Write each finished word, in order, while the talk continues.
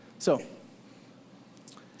So,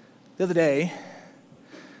 the other day,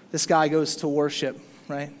 this guy goes to worship,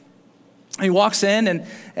 right? He walks in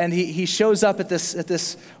and he shows up at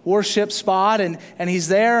this worship spot and he's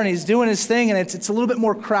there and he's doing his thing, and it's a little bit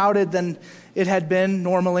more crowded than it had been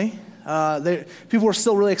normally. People were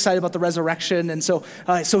still really excited about the resurrection, and so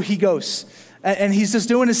he goes. And he's just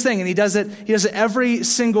doing his thing, and he does it every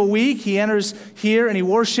single week. He enters here and he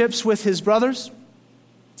worships with his brothers.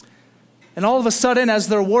 And all of a sudden, as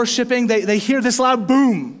they're worshiping, they hear this loud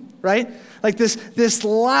boom, right? Like this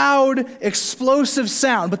loud, explosive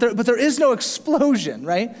sound. But there is no explosion,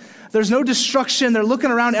 right? There's no destruction. They're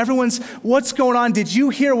looking around. Everyone's, what's going on? Did you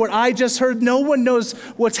hear what I just heard? No one knows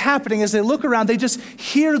what's happening. As they look around, they just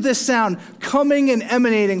hear this sound coming and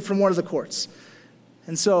emanating from one of the courts.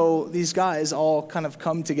 And so these guys all kind of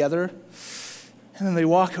come together, and then they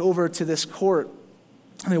walk over to this court.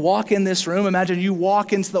 And they walk in this room. Imagine you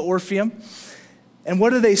walk into the Orpheum, and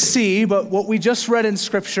what do they see? But what we just read in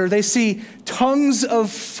Scripture, they see tongues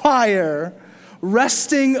of fire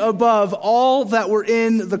resting above all that were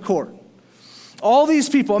in the court. All these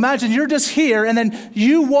people, imagine you're just here, and then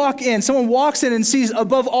you walk in. Someone walks in and sees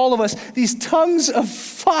above all of us these tongues of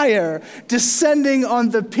fire descending on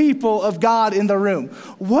the people of God in the room.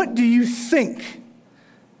 What do you think?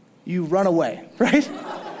 You run away, right?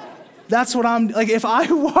 That's what I'm, like, if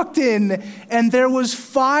I walked in and there was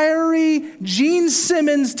fiery Gene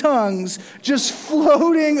Simmons tongues just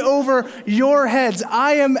floating over your heads,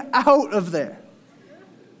 I am out of there.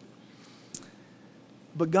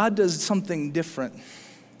 But God does something different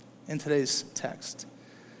in today's text.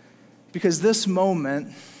 Because this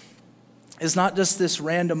moment is not just this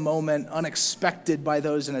random moment unexpected by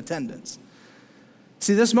those in attendance.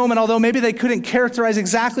 See, this moment, although maybe they couldn't characterize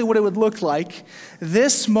exactly what it would look like,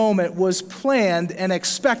 this moment was planned and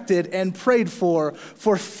expected and prayed for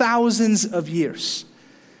thousands of years.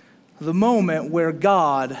 The moment where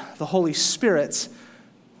God, the Holy Spirit,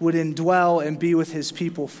 would indwell and be with his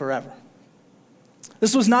people forever.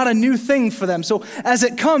 This was not a new thing for them. So as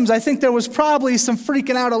it comes, I think there was probably some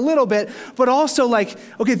freaking out a little bit, but also like,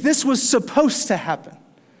 okay, this was supposed to happen.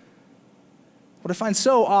 What I find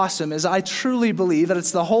so awesome is I truly believe that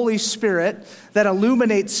it's the Holy Spirit that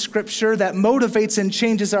illuminates Scripture, that motivates and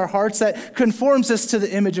changes our hearts, that conforms us to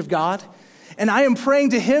the image of God. And I am praying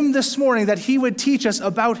to him this morning that he would teach us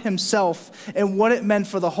about himself and what it meant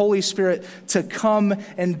for the Holy Spirit to come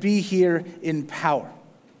and be here in power.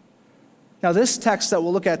 Now, this text that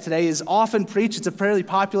we'll look at today is often preached. It's a fairly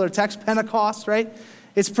popular text, Pentecost, right?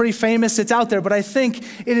 It's pretty famous. It's out there. But I think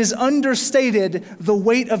it is understated the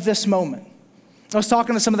weight of this moment. I was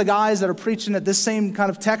talking to some of the guys that are preaching at this same kind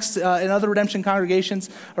of text in other redemption congregations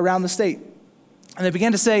around the state. And they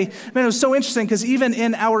began to say, man, it was so interesting because even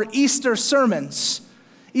in our Easter sermons,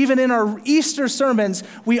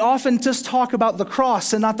 we often just talk about the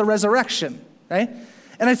cross and not the resurrection, right?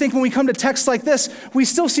 And I think when we come to texts like this, we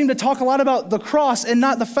still seem to talk a lot about the cross and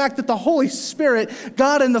not the fact that the Holy Spirit,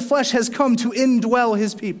 God in the flesh, has come to indwell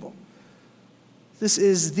his people. This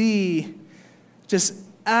is the just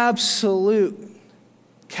absolute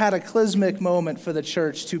cataclysmic moment for the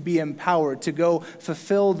church to be empowered, to go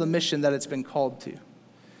fulfill the mission that it's been called to.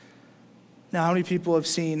 Now, how many people have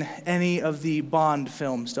seen any of the Bond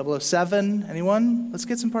films? 007, anyone? Let's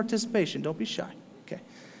get some participation. Don't be shy. Okay.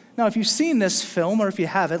 Now, if you've seen this film, or if you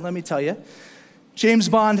haven't, let me tell you, James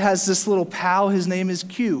Bond has this little pal. His name is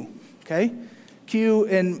Q, okay? Q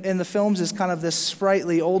in the films is kind of this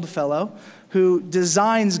sprightly old fellow who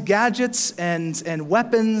designs gadgets and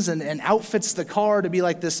weapons and outfits the car to be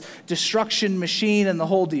like this destruction machine and the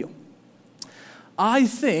whole deal. I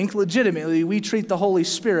think, legitimately, we treat the Holy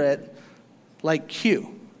Spirit like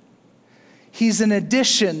Q. He's an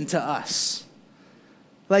addition to us.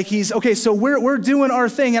 Like he's, okay, so we're doing our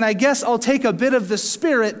thing, and I guess I'll take a bit of the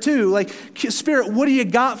Spirit too. Like, Spirit, what do you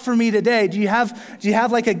got for me today? Do you have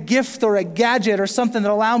like a gift or a gadget or something that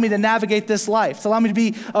allow me to navigate this life, to allow me to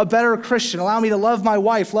be a better Christian, allow me to love my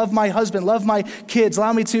wife, love my husband, love my kids,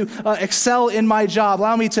 allow me to excel in my job,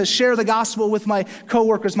 allow me to share the gospel with my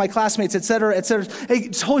coworkers, my classmates, et cetera, et cetera. Hey,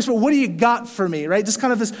 Holy Spirit, what do you got for me, right? Just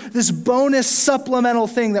kind of this bonus supplemental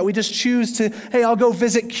thing that we just choose to, hey, I'll go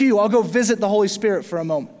visit Q, I'll go visit the Holy Spirit for a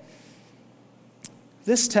moment.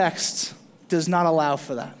 This text does not allow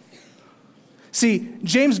for that. See,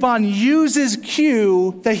 James Bond uses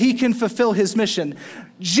Q that he can fulfill his mission.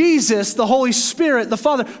 Jesus, the Holy Spirit, the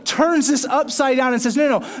Father, turns this upside down and says,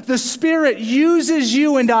 no, the Spirit uses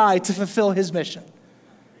you and I to fulfill his mission.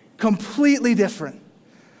 Completely different.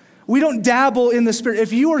 We don't dabble in the Spirit.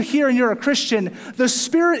 If you are here and you're a Christian, the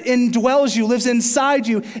Spirit indwells you, lives inside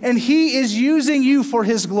you, and he is using you for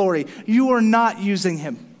his glory. You are not using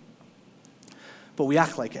him. but we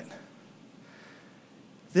act like it.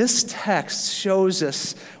 This text shows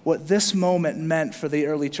us what this moment meant for the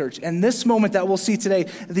early church. And this moment that we'll see today,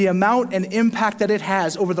 the amount and impact that it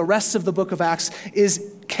has over the rest of the book of Acts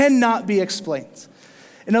cannot be explained.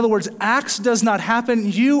 In other words, Acts does not happen.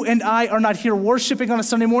 You and I are not here worshiping on a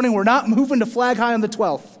Sunday morning. We're not moving to Flag High on the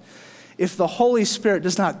 12th. If the Holy Spirit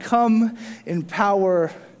does not come in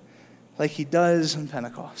power like he does on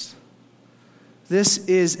Pentecost. This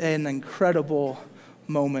is an incredible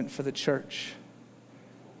moment for the church.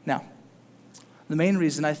 Now, the main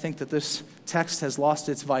reason I think that this text has lost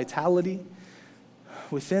its vitality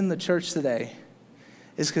within the church today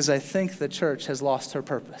is because I think the church has lost her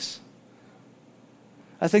purpose.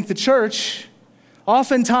 I think the church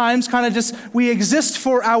oftentimes we exist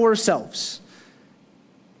for ourselves.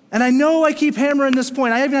 And I know I keep hammering this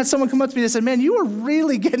point. I even had someone come up to me and said, man, you are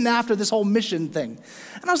really getting after this whole mission thing.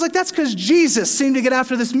 And I was like, that's because Jesus seemed to get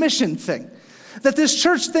after this mission thing. That this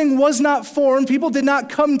church thing was not formed. People did not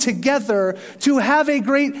come together to have a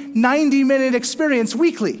great 90-minute experience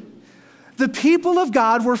weekly. The people of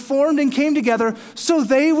God were formed and came together so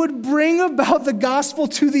they would bring about the gospel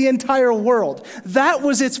to the entire world. That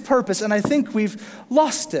was its purpose, and I think we've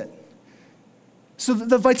lost it. So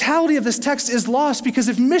the vitality of this text is lost because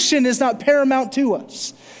if mission is not paramount to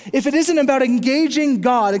us, if it isn't about engaging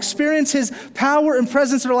God, experience his power and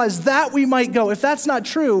presence in our lives, that we might go. If that's not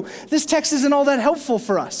true, this text isn't all that helpful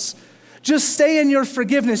for us. Just stay in your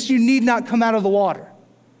forgiveness. You need not come out of the water.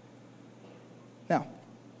 Now,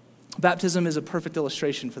 baptism is a perfect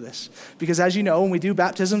illustration for this. Because as you know, when we do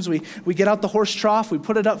baptisms, we get out the horse trough, we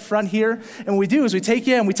put it up front here, and what we do is we take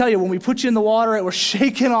you and we tell you when we put you in the water, we're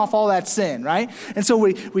shaking off all that sin, right? And so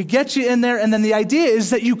we get you in there, and then the idea is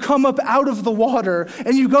that you come up out of the water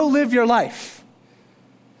and you go live your life.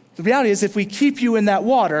 The reality is if we keep you in that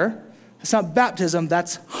water, it's not baptism,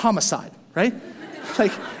 that's homicide, right?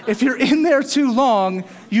 Like if you're in there too long,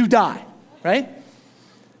 you die, right?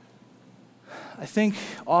 I think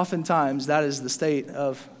oftentimes that is the state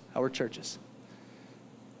of our churches.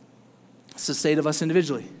 It's the state of us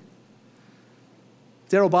individually.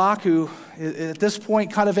 Darrell Bock, who at this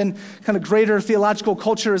point kind of greater theological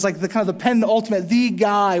culture is like the penultimate, the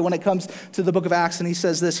guy when it comes to the book of Acts, and he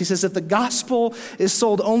says this, he says, if the gospel is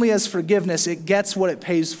sold only as forgiveness, it gets what it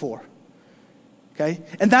pays for. Okay?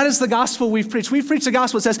 And that is the gospel we've preached. We've preached the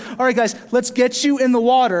gospel that says, all right guys, let's get you in the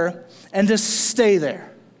water and just stay there.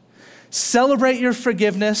 Celebrate your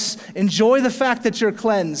forgiveness. Enjoy the fact that you're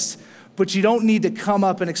cleansed, but you don't need to come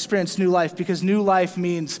up and experience new life because new life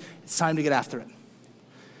means it's time to get after it.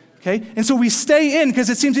 Okay? And so we stay in because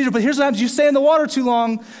it seems easier, but here's what happens. You stay in the water too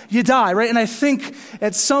long, you die, right? And I think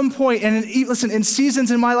at some point, and in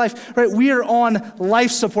seasons in my life, right, we are on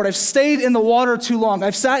life support. I've stayed in the water too long.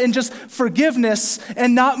 I've sat in just forgiveness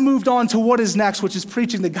and not moved on to what is next, which is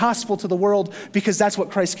preaching the gospel to the world because that's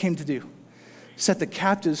what Christ came to do. Set the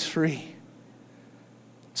captives free.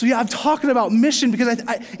 So yeah, I'm talking about mission because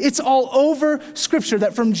it's all over Scripture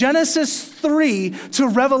that from Genesis 3 to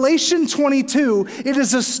Revelation 22, it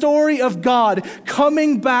is a story of God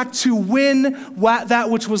coming back to win that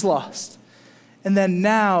which was lost. And then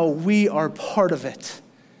now we are part of it.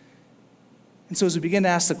 And so as we begin to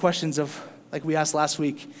ask the questions of, like we asked last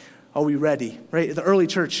week, are we ready? Right? The early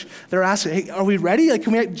church, they're asking, hey, are we ready?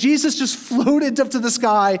 Like, Jesus just floated up to the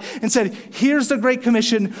sky and said, here's the Great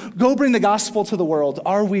Commission, go bring the gospel to the world.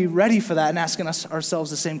 Are we ready for that? And asking ourselves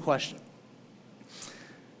the same question.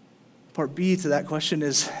 Part B to that question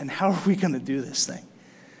is, and how are we going to do this thing?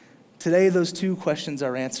 Today, those two questions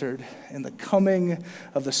are answered in the coming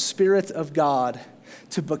of the Spirit of God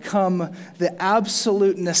to become the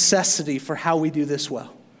absolute necessity for how we do this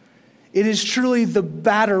well. It is truly the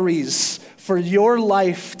batteries for your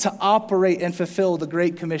life to operate and fulfill the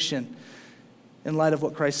Great Commission in light of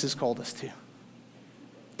what Christ has called us to.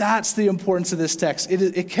 That's the importance of this text.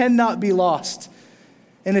 It cannot be lost.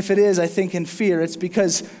 And if it is, I think in fear, it's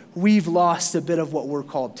because we've lost a bit of what we're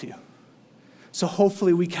called to. So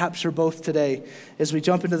hopefully we capture both today as we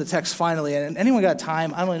jump into the text finally. And anyone got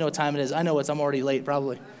time? I don't really know what time it is. I know I'm already late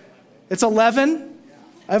probably. It's 11.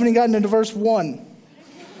 I haven't even gotten into verse 1.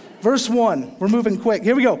 Verse 1, we're moving quick.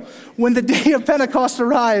 Here we go. When the day of Pentecost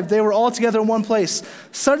arrived, they were all together in one place.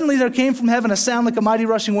 Suddenly there came from heaven a sound like a mighty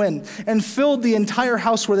rushing wind and filled the entire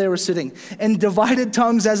house where they were sitting. And divided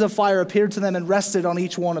tongues as of fire appeared to them and rested on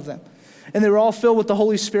each one of them. And they were all filled with the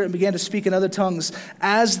Holy Spirit and began to speak in other tongues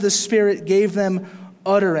as the Spirit gave them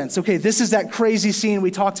utterance. Okay, this is that crazy scene we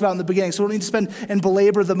talked about in the beginning, so we don't need to spend and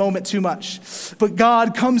belabor the moment too much. But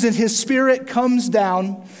God comes in, his Spirit comes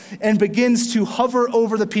down and begins to hover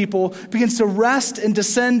over the people, begins to rest and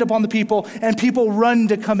descend upon the people, and people run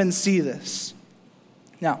to come and see this.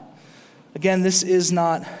 Now, again, this is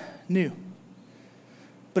not new.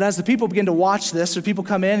 But as the people begin to watch this, or people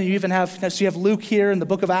come in, and you have Luke here in the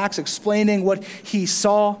book of Acts explaining what he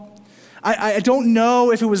saw. I don't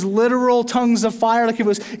know if it was literal tongues of fire, like it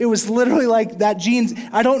was literally like that gene.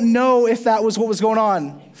 I don't know if that was what was going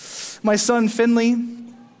on. My son Finley,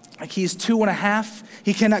 like he's 2.5,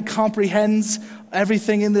 he cannot comprehend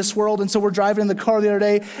everything in this world. And so we're driving in the car the other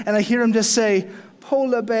day, and I hear him just say,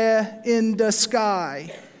 "Polar bear in the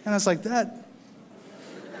sky." And I was like, that,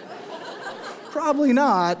 probably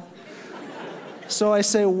not. So I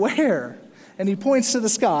say, "Where?" And he points to the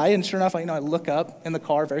sky, and sure enough, I look up in the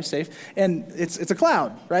car, very safe, and it's a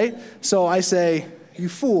cloud, right? So I say, "You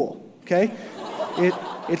fool," okay?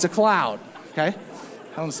 It's a cloud, okay?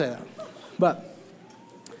 I don't say that. But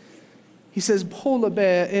he says, "Polar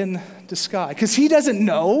bear in the sky," because he doesn't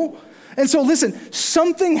know. And so listen,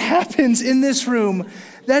 something happens in this room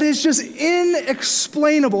that is just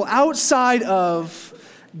inexplainable outside of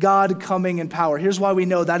God coming in power. Here's why we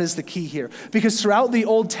know that is the key here. Because throughout the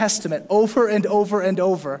Old Testament, over and over and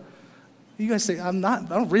over, you guys say, I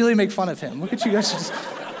don't really make fun of him. Look at you guys.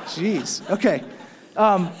 Jeez. Okay.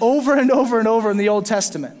 Over and over and over in the Old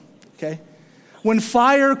Testament, okay? When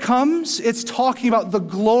fire comes, it's talking about the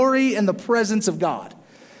glory and the presence of God.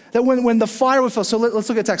 That when the fire would fall. So let's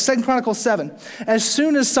look at text. 2 Chronicles 7. As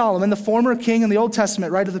soon as Solomon, the former king in the Old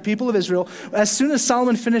Testament, right, of the people of Israel, as soon as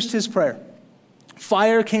Solomon finished his prayer,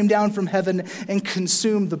 fire came down from heaven and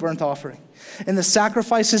consumed the burnt offering and the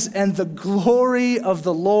sacrifices, and the glory of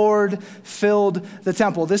the Lord filled the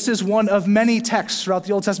temple. This is one of many texts throughout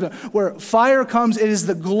the Old Testament where fire comes. It is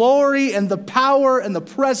the glory and the power and the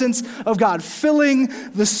presence of God filling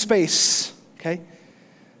the space, okay?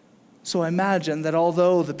 So I imagine that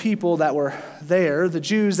although the people that were there, the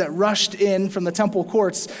Jews that rushed in from the temple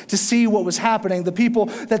courts to see what was happening, the people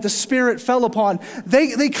that the Spirit fell upon,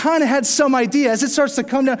 they kind of had some idea. As it starts to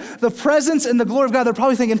come down, the presence and the glory of God, they're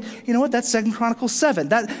probably thinking, you know what, that's 2 Chronicles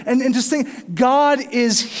 7. And just think, God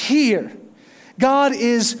is here. God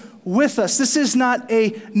is with us. This is not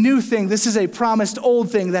a new thing. This is a promised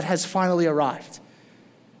old thing that has finally arrived.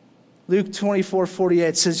 Luke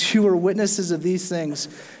 24:48 says, "You are witnesses of these things.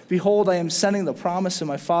 Behold, I am sending the promise of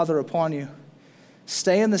my Father upon you.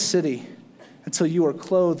 Stay in the city until you are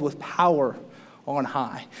clothed with power on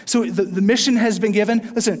high." So the mission has been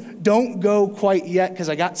given. Listen, don't go quite yet, because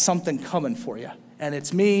I got something coming for you. And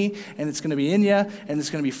it's me, and it's going to be in you, and it's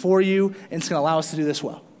going to be for you, and it's going to allow us to do this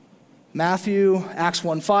well. Matthew, Acts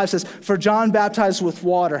 1:5 says, "For John baptized with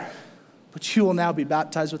water, but you will now be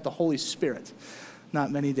baptized with the Holy Spirit. Not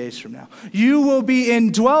many days from now. You will be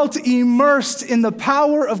indwelt, immersed in the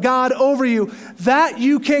power of God over you, that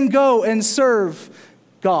you can go and serve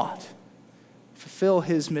God, fulfill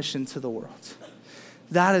his mission to the world."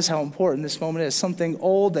 That is how important this moment is. Something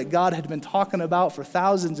old that God had been talking about for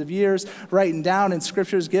thousands of years, writing down in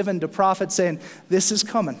scriptures given to prophets, saying, this is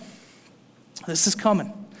coming. This is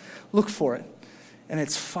coming. Look for it. And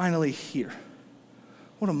it's finally here.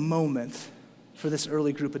 What a moment for this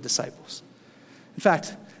early group of disciples. In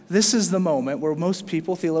fact, this is the moment where most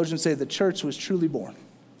people, theologians say, the church was truly born.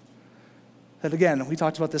 That again, we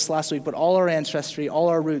talked about this last week, but all our ancestry, all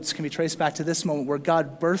our roots can be traced back to this moment where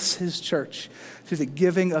God births his church through the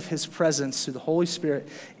giving of his presence, through the Holy Spirit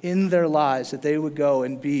in their lives, that they would go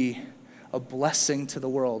and be a blessing to the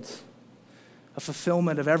world, a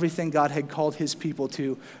fulfillment of everything God had called his people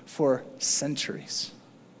to for centuries.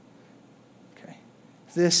 Okay,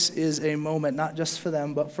 this is a moment not just for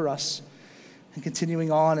them, but for us. And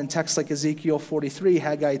continuing on in texts like Ezekiel 43,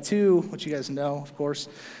 Haggai 2, which you guys know, of course,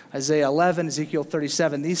 Isaiah 11, Ezekiel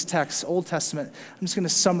 37, these texts, Old Testament, I'm just going to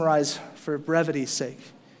summarize for brevity's sake.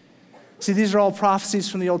 See, these are all prophecies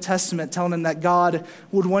from the Old Testament telling them that God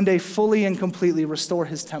would one day fully and completely restore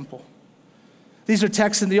his temple. These are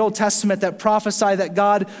texts in the Old Testament that prophesy that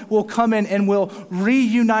God will come in and will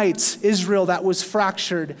reunite Israel that was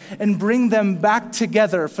fractured and bring them back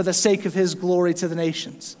together for the sake of his glory to the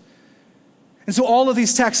nations. And so all of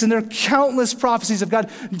these texts, and there are countless prophecies of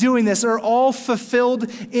God doing this, are all fulfilled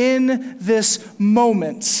in this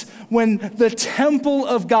moment when the temple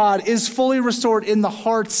of God is fully restored in the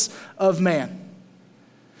hearts of man.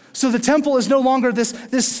 So the temple is no longer this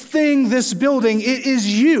thing, this building. It is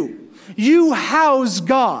you. You house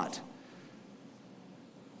God.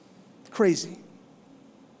 Crazy.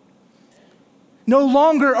 No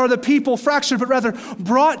longer are the people fractured, but rather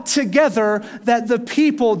brought together that the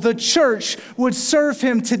people, the church, would serve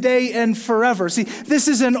him today and forever. See, this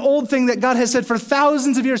is an old thing that God has said for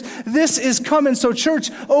thousands of years. This is coming. So church,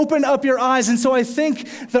 open up your eyes. And so I think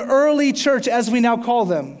the early church, as we now call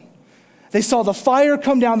them, They saw the fire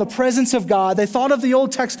come down, the presence of God. They thought of the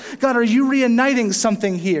old text, God, are you reuniting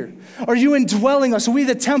something here? Are you indwelling us? Are we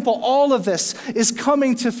the temple? All of this is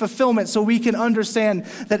coming to fulfillment so we can understand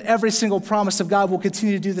that every single promise of God will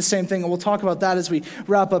continue to do the same thing. And we'll talk about that as we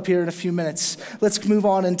wrap up here in a few minutes. Let's move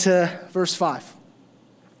on into verse 5.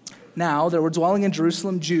 Now there were dwelling in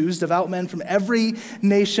Jerusalem Jews, devout men from every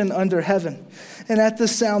nation under heaven. And at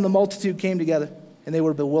this sound the multitude came together, and they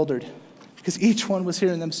were bewildered, because each one was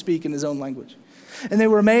hearing them speak in his own language. And they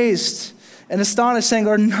were amazed and astonished, saying,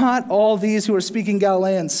 are not all these who are speaking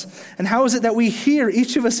Galileans? And how is it that we hear,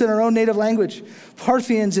 each of us in our own native language?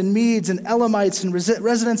 Parthians and Medes and Elamites and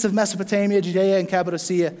residents of Mesopotamia, Judea and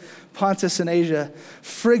Cappadocia, Pontus and Asia,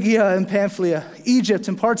 Phrygia and Pamphylia, Egypt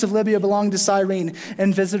and parts of Libya belonging to Cyrene,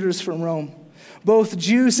 and visitors from Rome. Both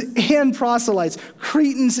Jews and proselytes,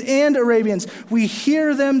 Cretans and Arabians, we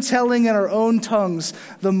hear them telling in our own tongues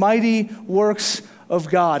the mighty works of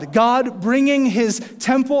God. God bringing his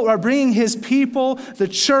temple, or bringing his people, the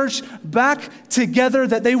church, back together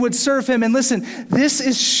that they would serve him. And listen, this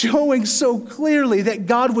is showing so clearly that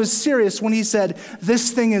God was serious when he said, this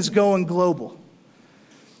thing is going global.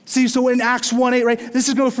 See, so in Acts 1:8, right, this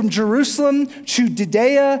is going from Jerusalem to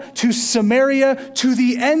Judea to Samaria to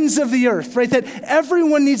the ends of the earth, right? That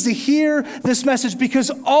everyone needs to hear this message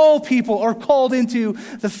because all people are called into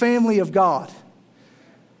the family of God.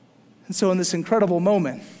 And so in this incredible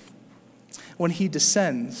moment, when he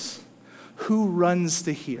descends, who runs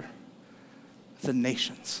to hear? The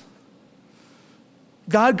nations.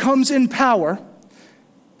 God comes in power.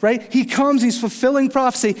 Right? He comes, he's fulfilling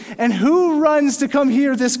prophecy. And who runs to come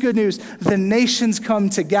hear this good news? The nations come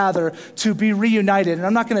to gather to be reunited. And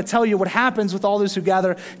I'm not going to tell you what happens with all those who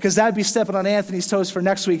gather, because that'd be stepping on Anthony's toes for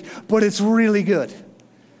next week. But it's really good.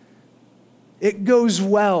 It goes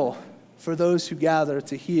well for those who gather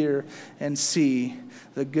to hear and see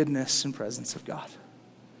the goodness and presence of God.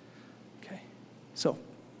 Okay. So,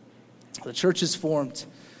 the church is formed,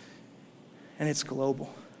 and it's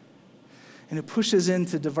global. And it pushes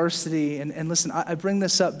into diversity. And listen, I bring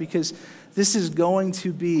this up because this is going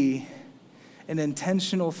to be an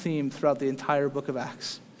intentional theme throughout the entire book of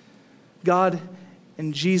Acts. God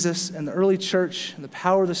and Jesus and the early church and the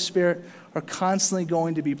power of the Spirit are constantly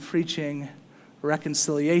going to be preaching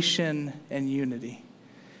reconciliation and unity.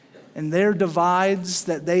 And their divides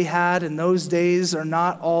that they had in those days are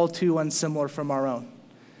not all too unsimilar from our own.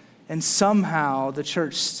 And somehow the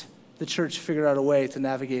church figured out a way to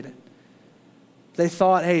navigate it. They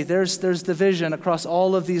thought, hey, there's division across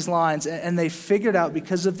all of these lines. And they figured out,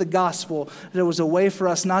 because of the gospel, there was a way for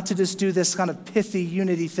us not to just do this kind of pithy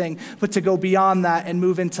unity thing, but to go beyond that and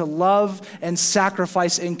move into love and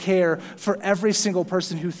sacrifice and care for every single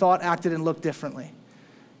person who thought, acted, and looked differently.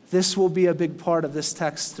 This will be a big part of this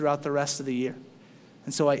text throughout the rest of the year.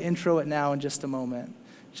 And so I intro it now in just a moment,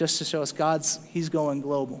 just to show us he's going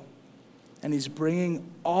global. And he's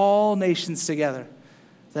bringing all nations together,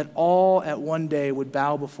 that all at one day would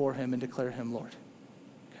bow before him and declare him Lord.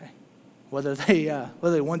 Okay, whether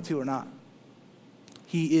they want to or not,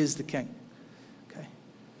 he is the King. Okay,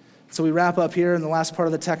 so we wrap up here in the last part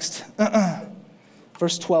of the text,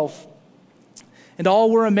 verse 12. And all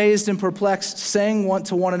were amazed and perplexed, saying one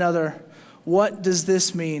to one another, "What does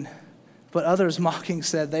this mean?" But others mocking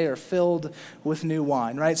said, "They are filled with new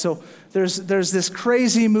wine," right? So there's this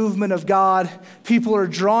crazy movement of God. People are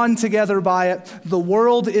drawn together by it. The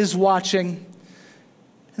world is watching.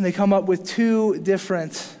 And they come up with two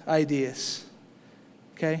different ideas,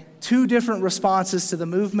 okay? Two different responses to the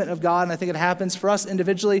movement of God. And I think it happens for us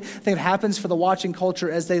individually. I think it happens for the watching culture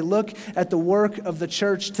as they look at the work of the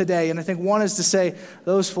church today. And I think one is to say,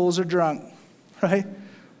 those fools are drunk, right?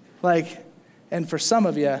 And for some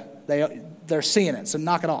of you, they're seeing it, so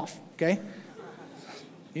knock it off, okay?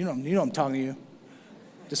 You know I'm talking to you.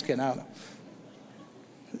 Just kidding, I don't know.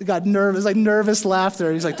 He got nervous, nervous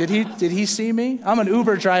laughter. He's like, did he see me? I'm an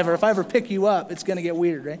Uber driver. If I ever pick you up, it's going to get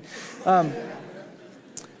weird, right?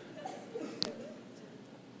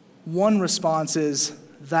 One response is,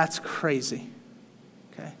 that's crazy.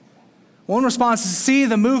 One response is to see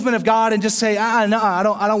the movement of God and just say, no, I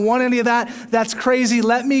don't want any of that. That's crazy.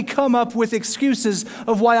 Let me come up with excuses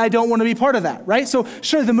of why I don't want to be part of that, right? So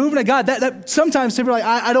sure, the movement of God, that sometimes people are like,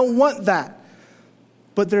 I don't want that.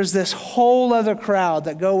 But there's this whole other crowd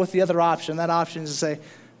that go with the other option. That option is to say,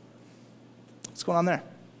 what's going on there?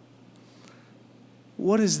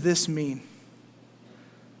 What does this mean?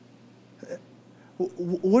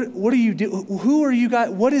 What do you do? Who are you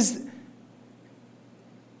guys? What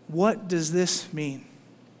does this mean?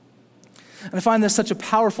 And I find this such a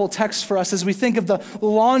powerful text for us as we think of the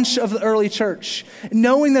launch of the early church,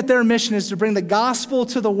 knowing that their mission is to bring the gospel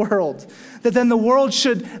to the world, that then the world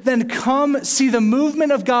should then come see the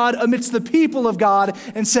movement of God amidst the people of God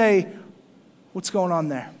and say, what's going on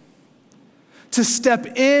there? To step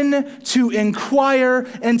in, to inquire,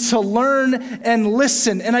 and to learn and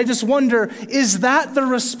listen. And I just wonder, is that the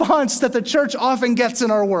response that the church often gets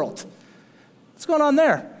in our world? What's going on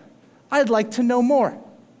there? I'd like to know more.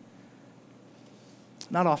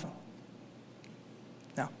 Not often.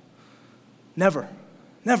 No. Never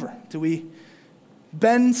do we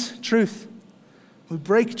bend truth. We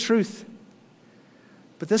break truth.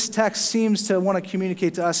 But this text seems to want to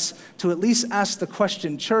communicate to us to at least ask the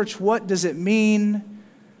question, church, what does it mean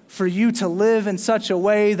for you to live in such a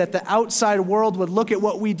way that the outside world would look at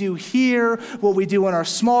what we do here, what we do in our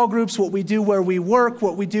small groups, what we do where we work,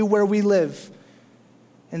 what we do where we live,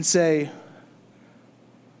 and say,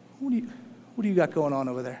 what do you got going on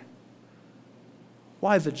over there?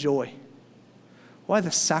 Why the joy? Why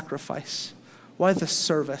the sacrifice? Why the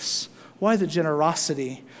service? Why the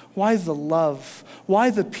generosity? Why the love? Why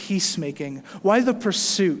the peacemaking? Why the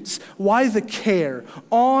pursuits? Why the care?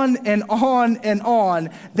 On and on and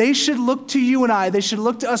on. They should look to you and I. They should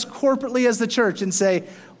look to us corporately as the church and say,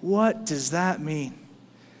 what does that mean?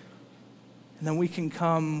 And then we can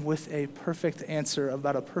come with a perfect answer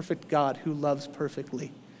about a perfect God who loves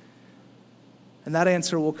perfectly. And that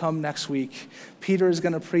answer will come next week. Peter is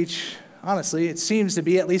going to preach, honestly, it seems to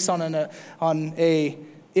be, at least on a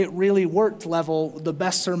it really worked level, the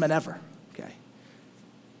best sermon ever. Okay.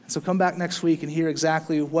 So come back next week and hear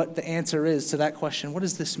exactly what the answer is to that question. What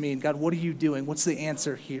does this mean? God, what are you doing? What's the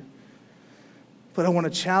answer here? But I want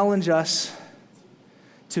to challenge us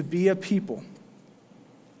to be a people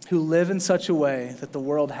who live in such a way that the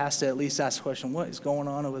world has to at least ask the question, what is going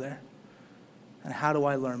on over there? And how do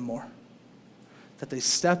I learn more? That they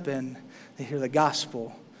step in, they hear the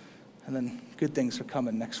gospel, and then good things are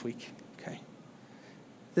coming next week. Okay.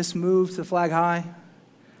 This move to Flag High,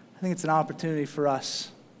 I think it's an opportunity for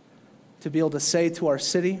us to be able to say to our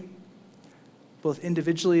city, both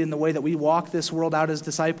individually in the way that we walk this world out as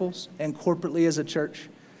disciples and corporately as a church,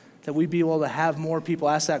 that we be able to have more people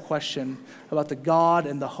ask that question about the God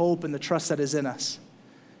and the hope and the trust that is in us.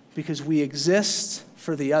 Because we exist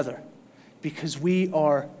for the other. Because we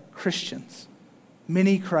are Christians.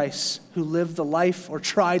 Many Christs who lived the life or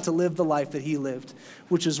tried to live the life that he lived,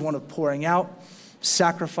 which is one of pouring out,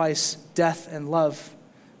 sacrifice, death, and love,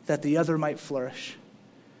 that the other might flourish.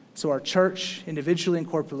 So our church, individually and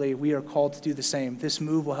corporately, we are called to do the same. This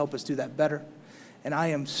move will help us do that better. And I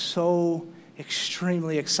am so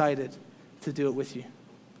extremely excited to do it with you.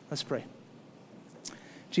 Let's pray.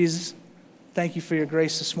 Jesus, thank you for your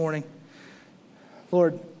grace this morning.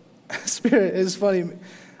 Lord, Spirit, it's funny.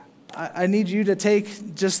 I need you to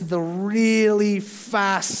take just the really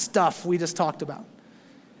fast stuff we just talked about.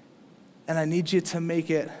 And I need you to make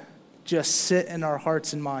it just sit in our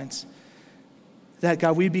hearts and minds. That,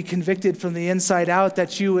 God, we be convicted from the inside out,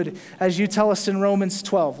 that you would, as you tell us in Romans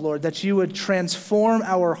 12, Lord, that you would transform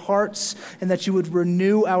our hearts and that you would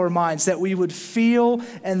renew our minds, that we would feel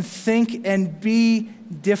and think and be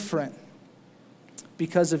different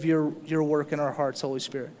because of your work in our hearts, Holy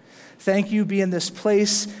Spirit. Thank you, be in this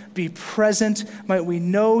place, be present. Might we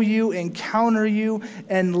know you, encounter you,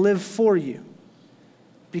 and live for you.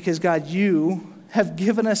 Because, God, you have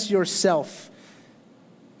given us yourself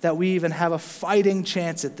that we even have a fighting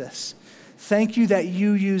chance at this. Thank you that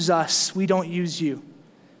you use us. We don't use you.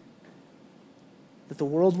 That the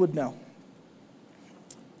world would know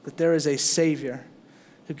that there is a Savior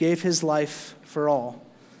who gave his life for all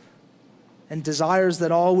and desires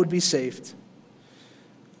that all would be saved.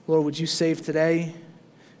 Lord, would you save today?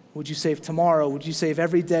 Would you save tomorrow? Would you save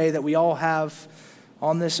every day that we all have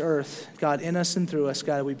on this earth? God, in us and through us,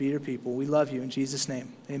 God, we be your people. We love you in Jesus'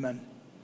 name. Amen.